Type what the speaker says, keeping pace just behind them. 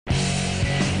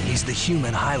He's the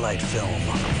human highlight film.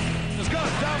 Let's go,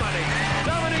 Dominique.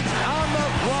 Dominique's on the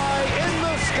fly, in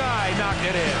the sky, knocked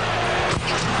it in.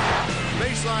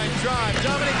 Baseline drive,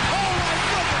 Dominique. Oh my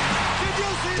goodness! Did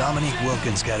you see? Dominique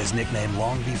Wilkins got his nickname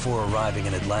long before arriving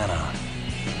in Atlanta.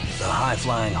 The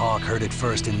high-flying Hawk heard it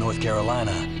first in North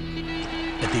Carolina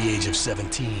at the age of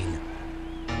 17.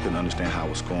 Couldn't understand how I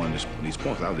was scoring these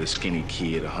points. I was this skinny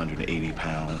kid, 180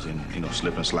 pounds, and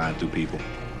slipping and sliding through people.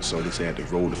 So they said I had to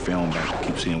roll the film back to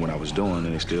keep seeing what I was doing,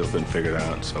 and they still couldn't figure it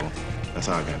out. So that's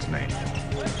how I got the name.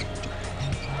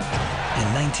 In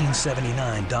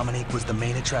 1979, Dominique was the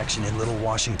main attraction in Little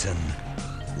Washington,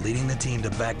 leading the team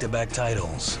to back-to-back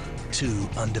titles, 2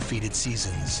 undefeated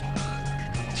seasons.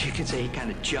 You could say he kind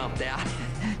of jumped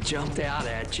out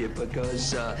at you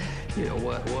because,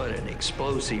 what an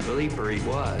explosive leaper he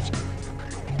was.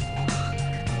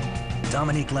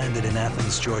 Dominique landed in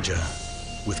Athens, Georgia,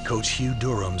 with Coach Hugh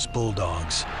Durham's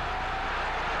Bulldogs.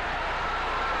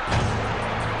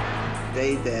 The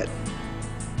day that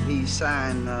he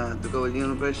signed to go to the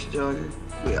University of Georgia,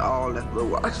 we all left Little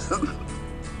Washington.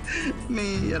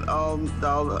 Me and all the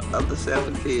other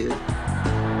 7 kids.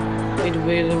 We'd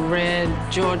wear the red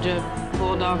Georgia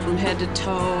Bulldog from head to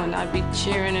toe, and I'd be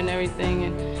cheering and everything,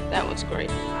 and that was great.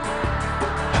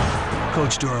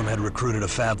 Coach Durham had recruited a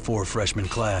Fab Four freshman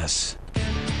class.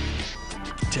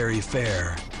 Terry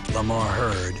Fair, Lamar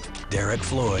Hurd, Derek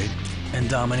Floyd, and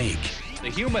Dominique. The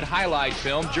human highlight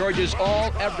film, Georgia's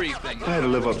all everything. I had to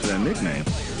live up to that nickname,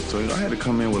 so I had to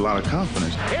come in with a lot of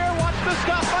confidence. Here, watch the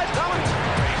stop by Dominique.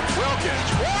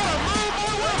 Wilkins, what a move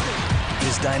by Wilkins!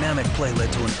 His dynamic play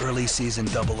led to an early season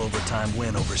double overtime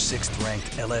win over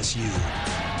 6th-ranked LSU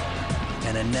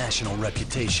and a national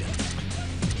reputation.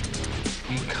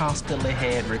 We constantly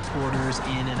had reporters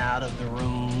in and out of the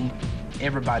room.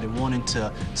 Everybody wanting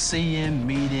to see him,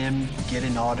 meet him, get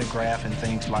an autograph and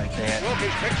things like that.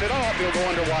 Wilkins picks it off, he'll go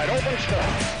under wide open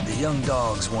stuff. The young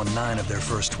Dogs won 9 of their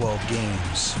first 12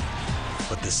 games,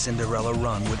 but the Cinderella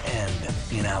run would end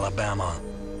in Alabama.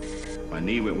 My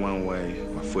knee went one way,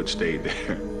 my foot stayed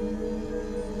there.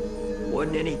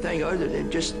 Wasn't anything other than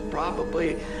just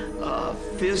probably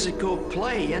physical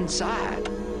play inside.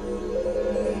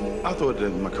 I thought that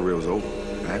my career was over,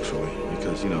 actually,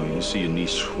 because, you see your knee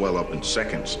swell up in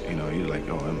seconds. You're like,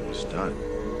 oh, it's done.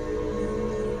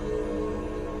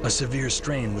 A severe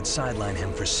strain would sideline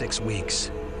him for 6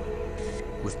 weeks.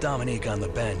 With Dominique on the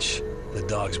bench, the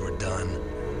Dogs were done.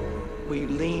 We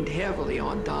leaned heavily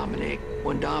on Dominique.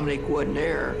 When Dominique wasn't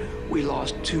there, we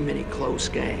lost too many close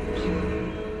games.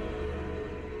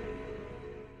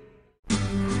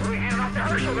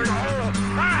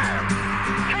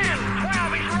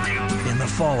 In the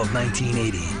fall of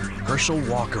 1980, Herschel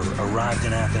Walker arrived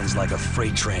in Athens like a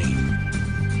freight train.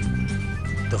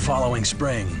 The following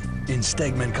spring, in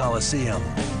Stegman Coliseum,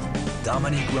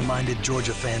 Dominique reminded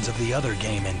Georgia fans of the other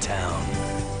game in town.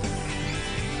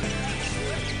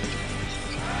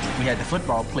 We had the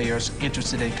football players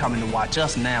interested in coming to watch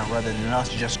us now rather than us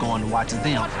just going to watch them.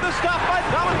 The stop by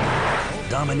Dominique.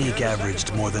 Dominique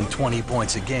averaged more than 20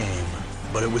 points a game,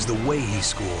 but it was the way he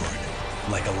scored,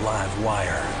 like a live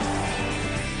wire.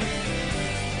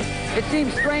 It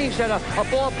seems strange that a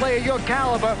ball player your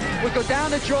caliber would go down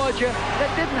to Georgia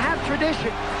that didn't have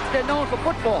tradition. They're known for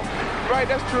football. Right,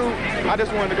 that's true. I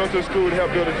just wanted to go to a school to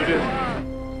help build a tradition.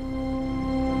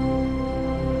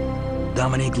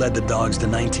 Dominique led the Dogs to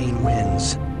 19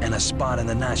 wins and a spot in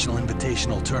the National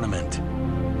Invitational Tournament.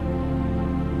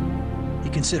 He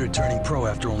considered turning pro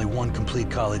after only 1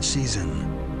 complete college season,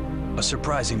 a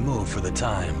surprising move for the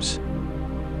times.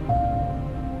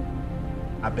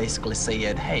 I basically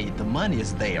said, hey, the money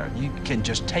is there. You can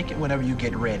just take it whenever you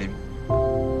get ready.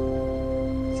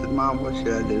 I said, Mom, what should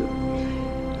I do?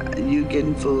 You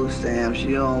getting food stamps,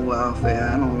 you're on welfare,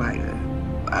 I don't like that.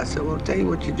 I said, well, tell you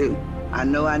what you do. I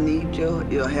know I need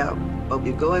your help, but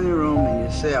you go in the room and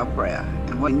you say a prayer.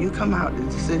 And when you come out, the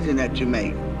decision that you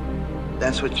make,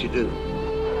 that's what you do.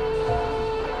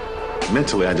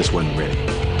 Mentally, I just wasn't ready.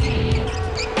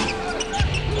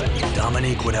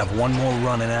 Dominique would have one more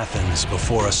run in Athens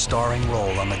before a starring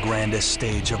role on the grandest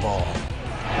stage of all.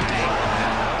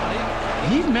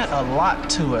 He meant a lot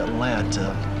to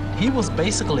Atlanta. He was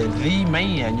basically the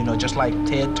man, just like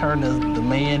Ted Turner, the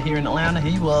man here in Atlanta.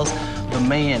 He was the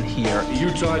man here.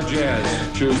 Utah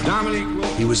Jazz choose Dominique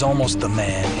Wilkins. He was almost the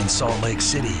man in Salt Lake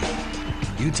City.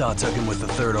 Utah took him with the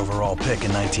 3rd overall pick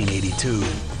in 1982.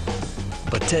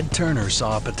 But Ted Turner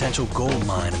saw a potential gold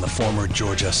mine in the former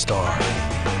Georgia star.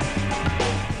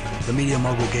 The media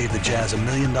mogul gave the Jazz $1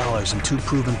 million and 2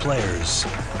 proven players,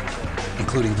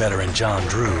 including veteran John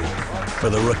Drew, for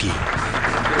the rookie.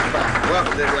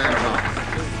 Welcome to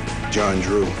Atlanta. John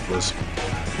Drew was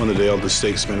one of the elder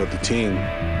statesmen of the team.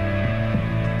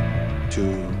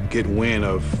 To get wind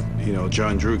of,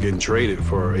 John Drew getting traded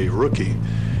for a rookie,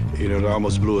 it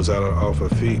almost blew us off our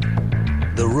feet.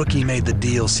 The rookie made the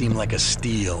deal seem like a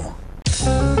steal.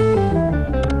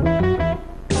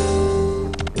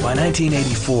 By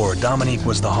 1984, Dominique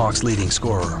was the Hawks' leading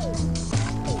scorer.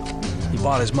 He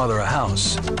bought his mother a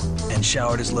house and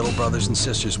showered his little brothers and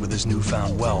sisters with his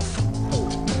newfound wealth.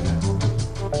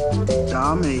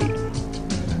 Dominique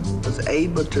was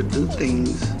able to do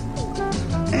things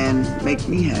and make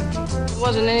me happy. It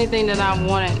wasn't anything that I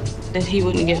wanted that he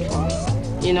wouldn't get for me.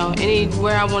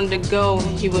 Anywhere I wanted to go,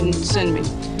 he wouldn't send me.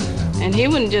 And he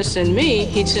wouldn't just send me,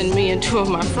 he'd send me and two of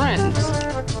my friends.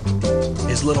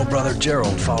 His little brother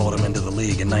Gerald followed him into the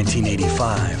league in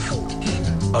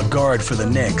 1985. A guard for the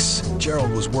Knicks,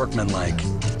 Gerald was workmanlike.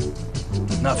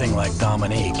 Nothing like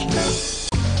Dominique.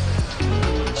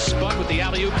 Spun with the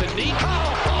alley-oop to Nico.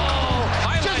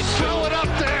 Just throw it up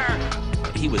there.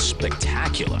 He was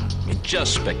spectacular. I mean,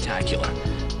 just spectacular.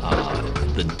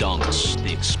 The dunks,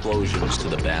 the explosions to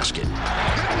the basket.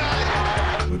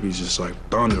 It would be just like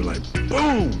thunder, like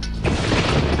boom!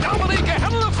 Dominique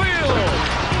ahead of the field.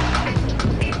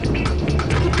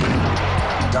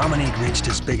 Dominique reached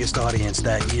his biggest audience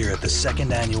that year at the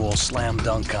second annual slam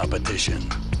dunk competition. He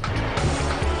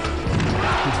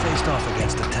faced off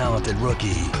against a talented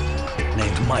rookie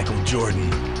named Michael Jordan.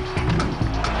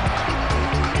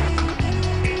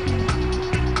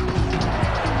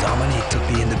 Dominique took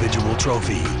the individual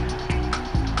trophy,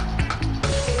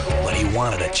 but he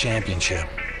wanted a championship.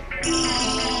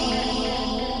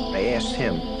 I asked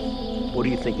him, what do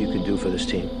you think you can do for this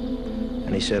team?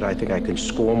 And he said, I think I can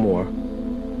score more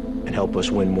and help us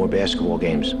win more basketball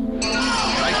games. Nice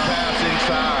pass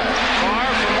inside. Far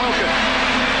from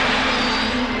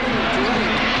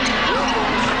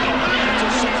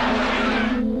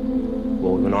Wilkins.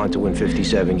 Well, we went on to win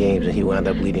 57 games, and he wound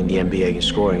up leading the NBA in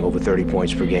scoring over 30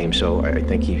 points per game. So I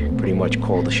think he pretty much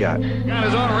called the shot. Got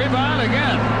his own rebound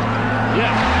again.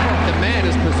 Yes, the man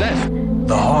is possessed.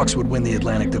 The Hawks would win the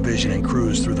Atlantic Division and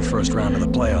cruise through the first round of the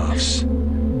playoffs.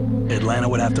 Atlanta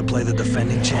would have to play the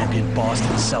defending champion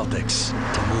Boston Celtics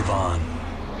to move on.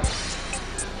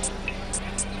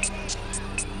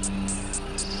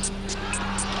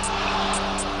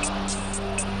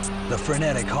 The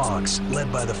frenetic Hawks,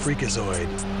 led by the Freakazoid,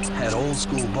 had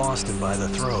old-school Boston by the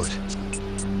throat.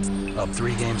 Up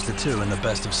 3-2 in the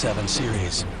best-of-7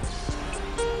 series.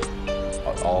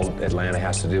 All Atlanta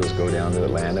has to do is go down to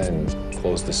Atlanta and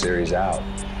close the series out.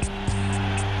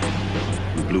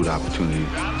 We blew the opportunity.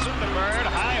 Johnson, the bird,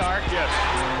 high arc, yes.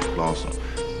 Lost them,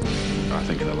 I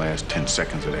think, in the last 10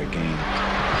 seconds of that game.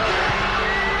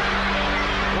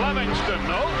 Livingston,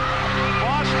 no.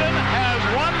 Boston has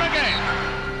won the game.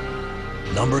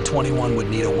 Number 21 would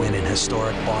need a win in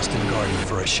historic Boston Garden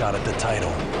for a shot at the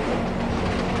title.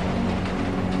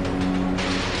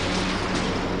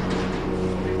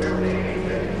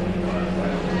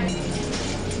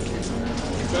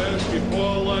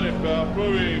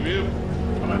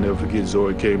 I'll never forget,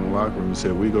 Zoe came in the locker room and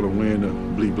said, we're going to win the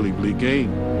bleep, bleep, bleep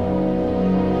game.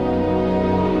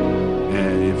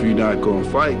 And if you're not going to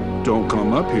fight, don't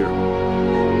come up here.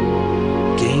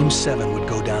 Game 7 would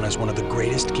go down as one of the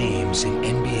greatest games in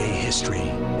NBA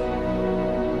history.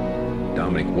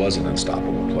 Dominique was an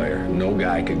unstoppable player. No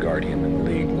guy could guard him in the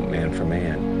league man for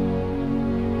man.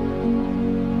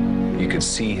 You could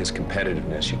see his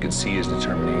competitiveness. You could see his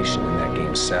determination in that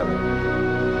Game 7.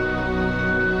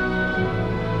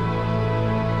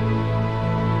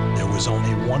 There was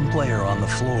only one player on the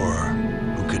floor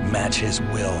who could match his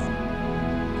will.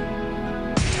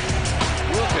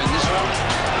 Wilkins,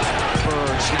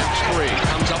 Bird snaps free,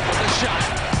 comes up with a shot.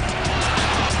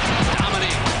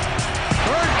 Dominique,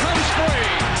 Bird comes free.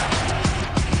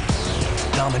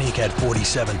 Dominique had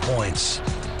 47 points,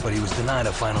 but he was denied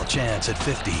a final chance at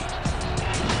 50.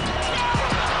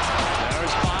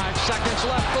 There's 5 seconds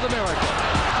left for the Miracle.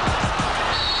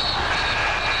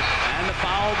 And the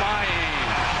foul by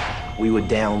Ainge. We were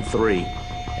down 3,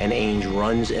 and Ainge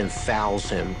runs and fouls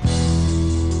him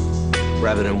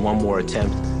rather than one more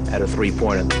attempt at a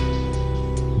three-pointer.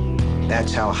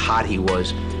 That's how hot he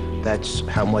was. That's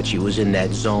how much he was in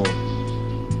that zone.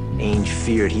 Ainge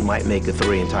feared he might make a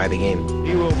 3 and tie the game.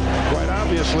 He will quite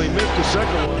obviously miss the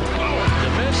second one. The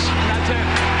miss, that's it.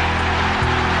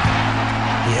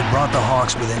 He had brought the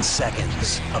Hawks within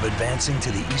seconds of advancing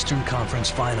to the Eastern Conference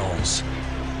Finals.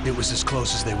 It was as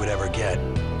close as they would ever get.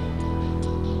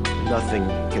 Nothing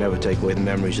can ever take away the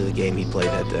memories of the game he played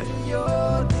that day.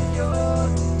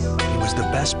 He was the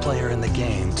best player in the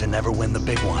game to never win the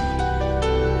big one.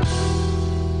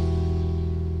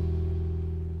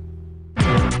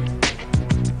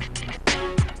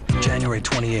 January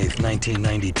 28,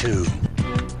 1992.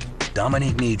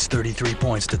 Dominique needs 33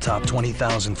 points to top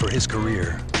 20,000 for his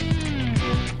career.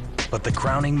 But the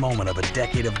crowning moment of a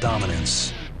decade of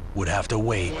dominance would have to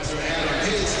wait.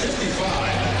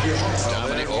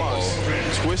 Dominique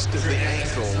twisted the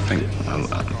ankle. I think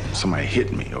somebody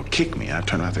hit me or kicked me. I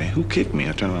turned around and who kicked me?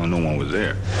 I turned around, no one was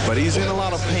there. But he's in a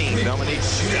lot of pain.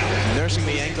 Dominique's nursing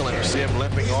the ankle, and you see him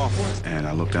limping off. And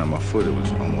I looked down at my foot, it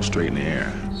was almost straight in the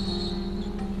air.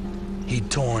 He'd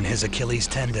torn his Achilles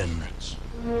tendon.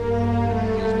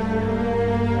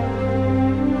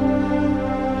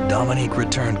 Dominique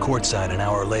returned courtside an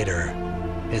hour later,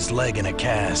 his leg in a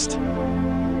cast.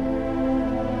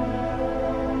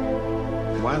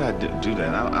 Why did I do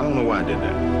that? I don't know why I did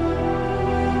that.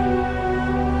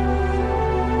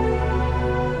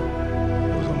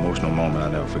 It was an emotional moment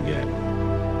I'll never forget.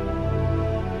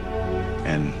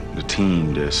 And the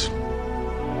team just,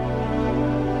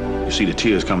 you see the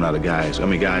tears coming out of guys. I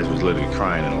mean, guys was literally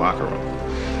crying in the locker room.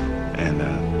 And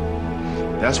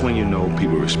that's when you know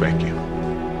people respect you.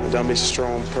 Dominique's a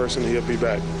strong person. He'll be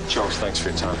back. Charles, thanks for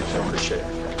your time. I appreciate it.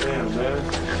 Damn, man.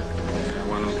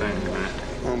 One of them things, man.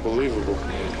 Unbelievable.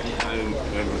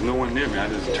 There was no one near me. I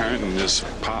just turned and just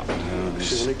popped. When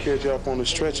they carried you up on the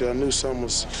stretcher, I knew it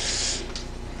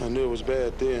was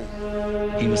bad then.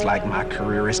 He was like, my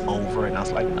career is over. And I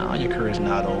was like, no, your career is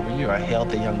not over. You're a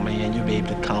healthy young man. You'll be able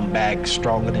to come back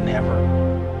stronger than ever.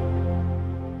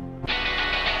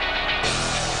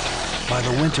 By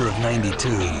the winter of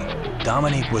 '92,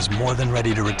 Dominique was more than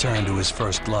ready to return to his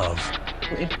first love.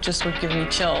 It just would give me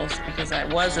chills because I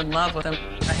was in love with him.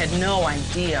 I had no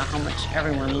idea how much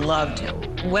everyone loved him.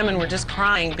 Women were just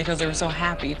crying because they were so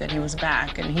happy that he was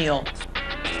back and healed.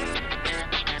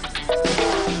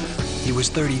 He was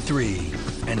 33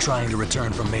 and trying to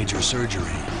return from major surgery.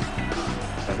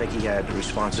 I think he had the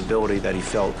responsibility that he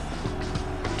felt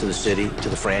to the city, to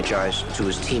the franchise, to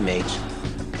his teammates,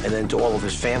 and then to all of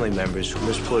his family members, who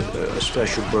must put a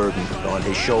special burden on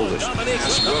his shoulders.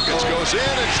 Wilkins goes in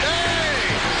and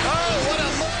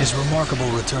His remarkable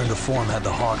return to form had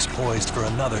the Hawks poised for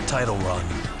another title run.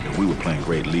 We were playing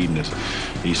great, leading this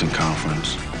Eastern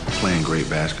Conference, playing great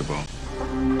basketball.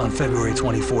 On February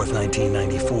 24th,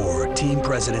 1994, team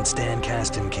president Stan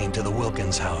Kasten came to the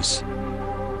Wilkins house.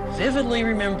 Vividly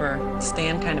remember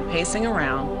Stan kind of pacing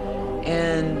around,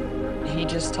 and he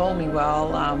just told me,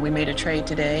 well, we made a trade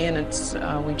today, and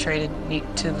we traded Nick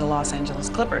to the Los Angeles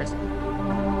Clippers.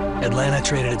 Atlanta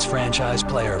traded its franchise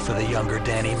player for the younger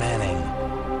Danny Manning.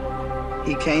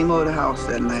 He came over the house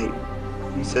that night.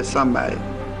 He said, somebody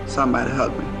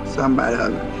hug me, somebody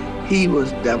hug me. He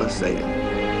was devastated.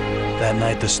 That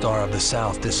night, the star of the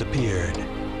South disappeared.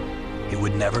 He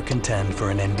would never contend for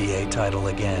an NBA title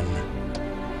again.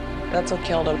 That's what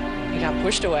killed him. He got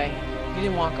pushed away. He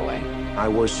didn't walk away. I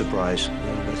was surprised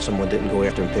that someone didn't go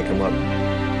after him and pick him up.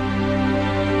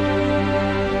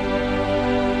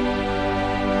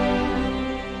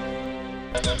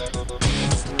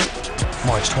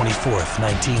 March 24th,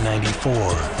 1994.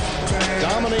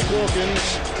 Dominique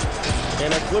Wilkins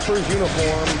in a Clippers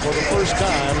uniform for the first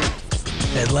time.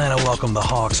 Atlanta welcomed the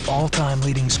Hawks' all-time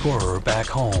leading scorer back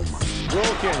home.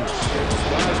 Wilkins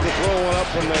tries to throw one up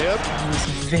from the hip. He was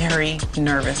very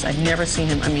nervous. I'd never seen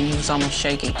him. I mean, he was almost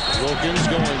shaking. Wilkins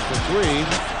going for three.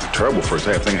 Terrible first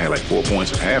half. I think I had like 4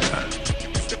 points at halftime.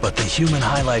 But the human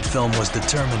highlight film was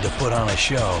determined to put on a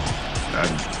show. I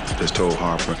just told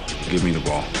Harper, give me the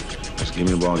ball. Just give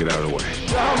me the ball and get out of the way.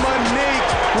 Dominique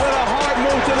with a hard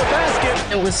move to the basket.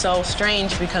 It was so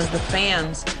strange because the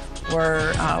fans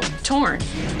were torn.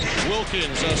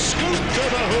 Wilkins, a scoop to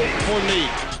the hoop for Neek.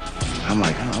 I'm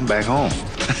like, I'm back home.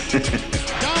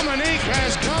 Dominique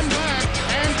has come back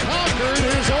and conquered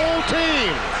his old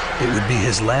team. It would be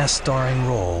his last starring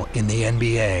role in the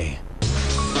NBA.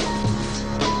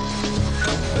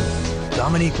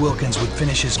 Dominique Wilkins would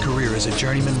finish his career as a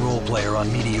journeyman role player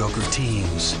on mediocre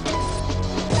teams.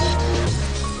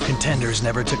 Contenders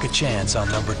never took a chance on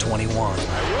number 21. Willis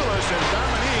and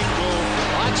Dominique will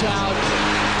watch out.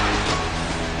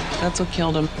 That's what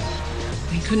killed him.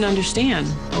 He couldn't understand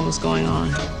what was going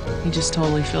on. He just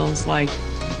totally feels like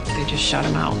they just shut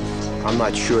him out. I'm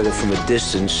not sure that from a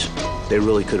distance they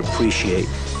really could appreciate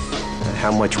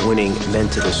how much winning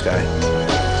meant to this guy.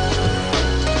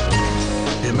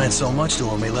 It meant so much to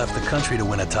him, he left the country to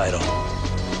win a title.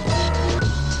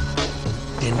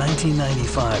 In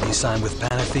 1995, he signed with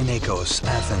Panathinaikos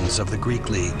Athens of the Greek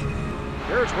League.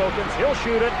 Here's Wilkins. He'll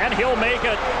shoot it, and he'll make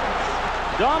it.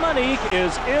 Dominique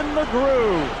is in the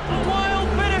groove. A wild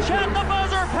finish at the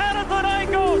buzzer.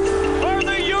 Panathinaikos are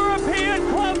the European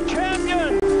club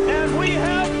champion. And we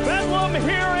have Bedlam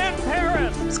here in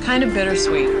Paris. It's kind of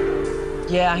bittersweet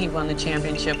Yeah, he won the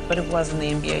championship, but it wasn't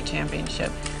the NBA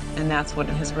championship, and that's what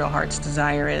his real heart's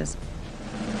desire is.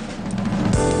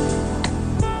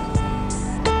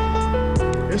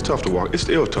 It's tough to walk. It's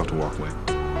still tough to walk away.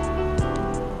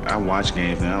 I watch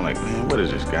games now, I'm like, man, what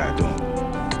is this guy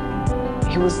doing?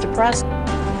 He was depressed.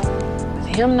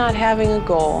 With him not having a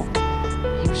goal,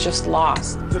 he was just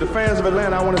lost. To the fans of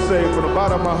Atlanta, I want to say from the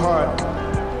bottom of my heart,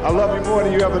 I love you more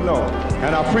than you ever know,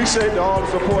 and I appreciate all the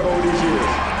support over these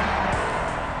years.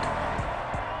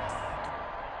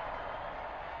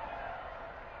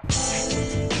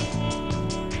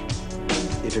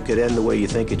 If it could end the way you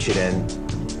think it should end,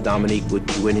 Dominique would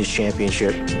win his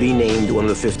championship, be named one of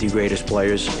the 50 greatest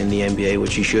players in the NBA,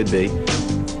 which he should be.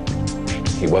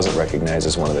 He wasn't recognized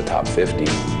as one of the top 50.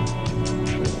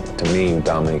 To me,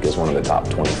 Dominique is one of the top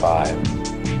 25.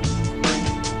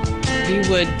 He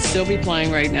would still be playing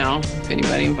right now if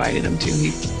anybody invited him to.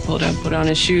 He'd put on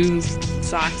his shoes,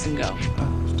 socks, and go.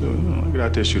 Still, get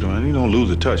out there, shoot on. You don't lose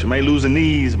the touch. You may lose the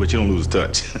knees, but you don't lose the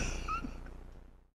touch.